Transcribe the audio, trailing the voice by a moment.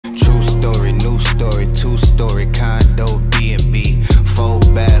story, 2-story condo, B&B, 4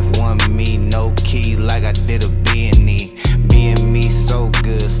 bath, 1 me, no key, like I did a B&E. B&Me so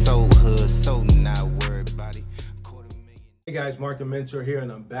good, so hood, so not worried about it. Hey guys, Mark the Mentor here,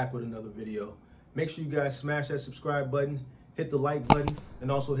 and I'm back with another video. Make sure you guys smash that subscribe button, hit the like button,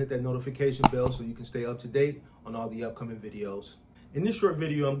 and also hit that notification bell so you can stay up to date on all the upcoming videos. In this short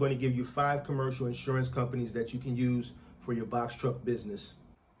video, I'm going to give you 5 commercial insurance companies that you can use for your box truck business.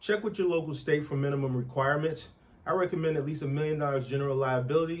 Check with your local state for minimum requirements. I recommend at least $1 million general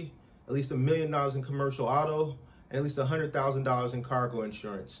liability, at least $1 million in commercial auto, and at least $100,000 in cargo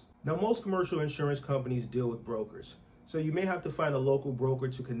insurance. Now, most commercial insurance companies deal with brokers, so you may have to find a local broker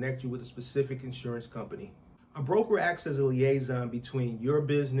to connect you with a specific insurance company. A broker acts as a liaison between your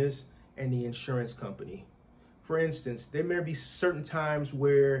business and the insurance company. For instance, there may be certain times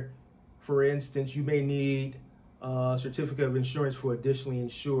where, for instance, you may need a certificate of insurance for additionally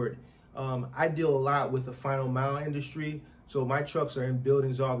insured. I deal a lot with the final mile industry, so my trucks are in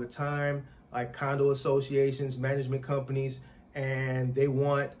buildings all the time, like condo associations, management companies, and they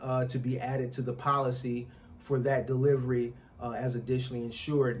want to be added to the policy for that delivery as additionally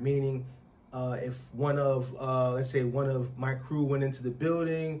insured, meaning if one of, let's say one of my crew went into the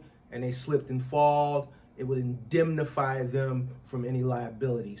building and they slipped and falled, it would indemnify them from any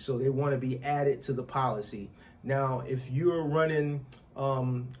liability. So they want to be added to the policy. Now, if you're running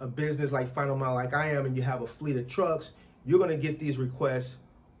a business like Final Mile, like I am, and you have a fleet of trucks, you're going to get these requests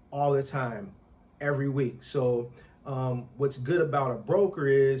all the time, every week. So what's good about a broker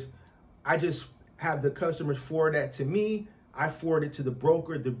is I just have the customers forward that to me. I forward it to the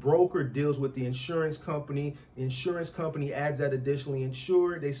broker. The broker deals with the insurance company. The insurance company adds that additionally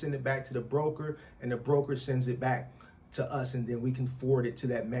insured. They send it back to the broker, and the broker sends it back to us, and then we can forward it to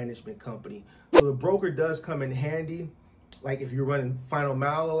that management company. So the broker does come in handy, like if you're running Final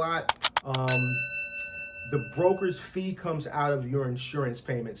Mile a lot. The broker's fee comes out of your insurance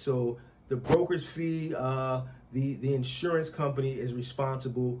payment. So the broker's fee, the insurance company is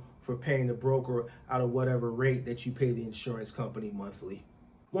responsible for paying the broker out of whatever rate that you pay the insurance company monthly.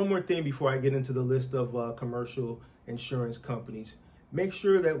 One more thing before I get into the list of commercial insurance companies. Make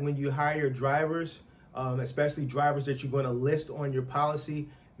sure that when you hire drivers, especially drivers that you're going to list on your policy,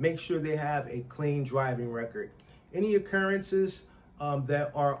 make sure they have a clean driving record. Any occurrences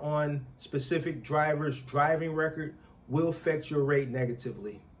that are on specific drivers' driving record will affect your rate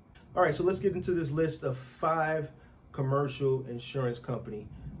negatively. All right, so let's get into this list of 5 commercial insurance companies.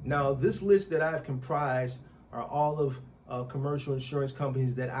 Now, this list that I've comprised are all of commercial insurance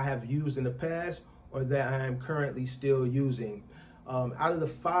companies that I have used in the past or that I am currently still using. Out of the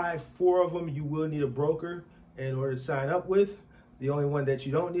 5, 4 of them you will need a broker in order to sign up with. The only one that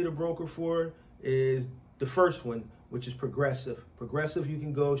you don't need a broker for is the first one, which is Progressive. Progressive, you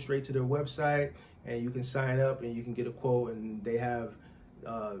can go straight to their website and you can sign up and you can get a quote, and they have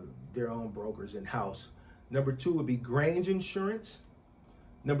their own brokers in-house. Number 2 would be Grange Insurance.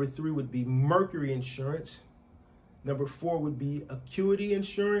 Number 3 would be Mercury Insurance. Number 4 would be Acuity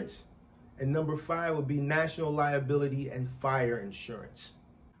Insurance. And number 5 would be National Liability and Fire Insurance.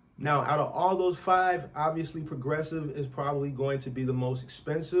 Now, out of all those 5, obviously Progressive is probably going to be the most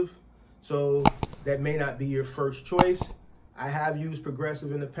expensive. So that may not be your first choice. I have used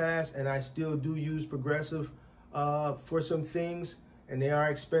Progressive in the past, and I still do use Progressive for some things, and they are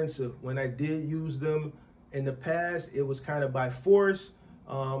expensive. When I did use them in the past, it was kind of by force.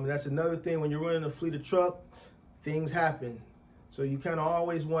 That's another thing. When you're running a fleet of truck, things happen. So you kind of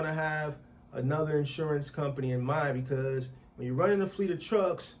always want to have another insurance company in mind, because when you're running a fleet of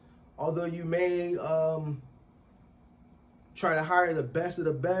trucks, although you may try to hire the best of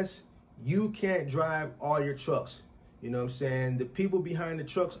the best, you can't drive all your trucks. You know what I'm saying? The people behind the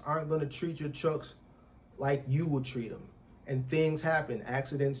trucks aren't going to treat your trucks like you will treat them. And things happen.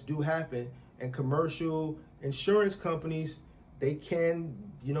 Accidents do happen. And commercial insurance companies, they can,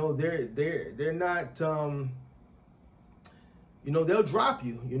 you know, they're not, you know, they'll drop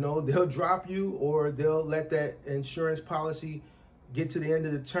you, they'll drop you, or they'll let that insurance policy get to the end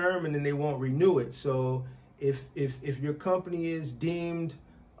of the term and then they won't renew it. So if your company is deemed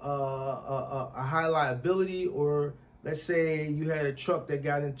a high liability, or let's say you had a truck that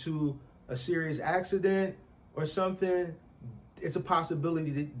got into a serious accident or something, it's a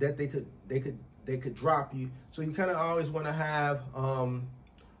possibility that they could drop you. So you kind of always want to have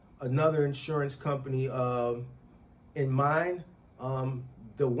another insurance company in mind.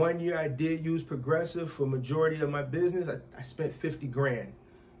 The 1 year I did use Progressive for majority of my business, I spent 50 grand.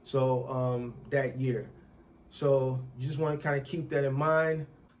 So that year. So you just want to kind of keep that in mind.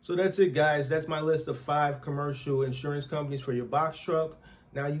 So that's it, guys. That's my list of 5 commercial insurance companies for your box truck.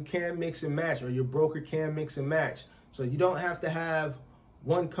 Now you can mix and match, or your broker can mix and match. So you don't have to have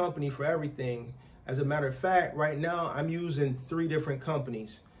one company for everything. As a matter of fact, right now I'm using 3 different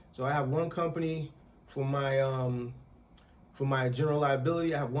companies. So I have one company for my general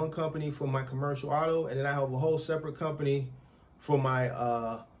liability, I have one company for my commercial auto, and then I have a whole separate company for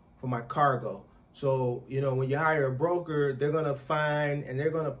my cargo. So, you know, when you hire a broker, they're gonna find and they're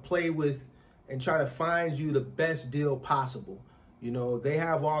gonna play with and try to find you the best deal possible. You know, they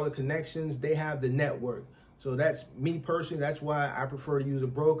have all the connections, they have the network. So that's me personally, that's why I prefer to use a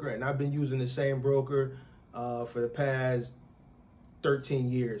broker, and I've been using the same broker for the past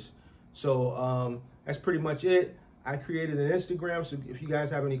 13 years. So that's pretty much it. I created an Instagram, so if you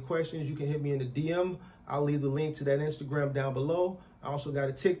guys have any questions, you can hit me in the DM. I'll leave the link to that Instagram down below. I also got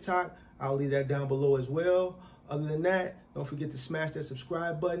a TikTok. I'll leave that down below as well. Other than that, don't forget to smash that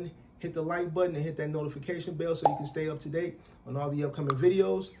subscribe button, hit the like button, and hit that notification bell so you can stay up to date on all the upcoming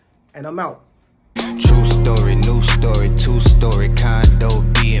videos. And I'm out. True story, new story, 2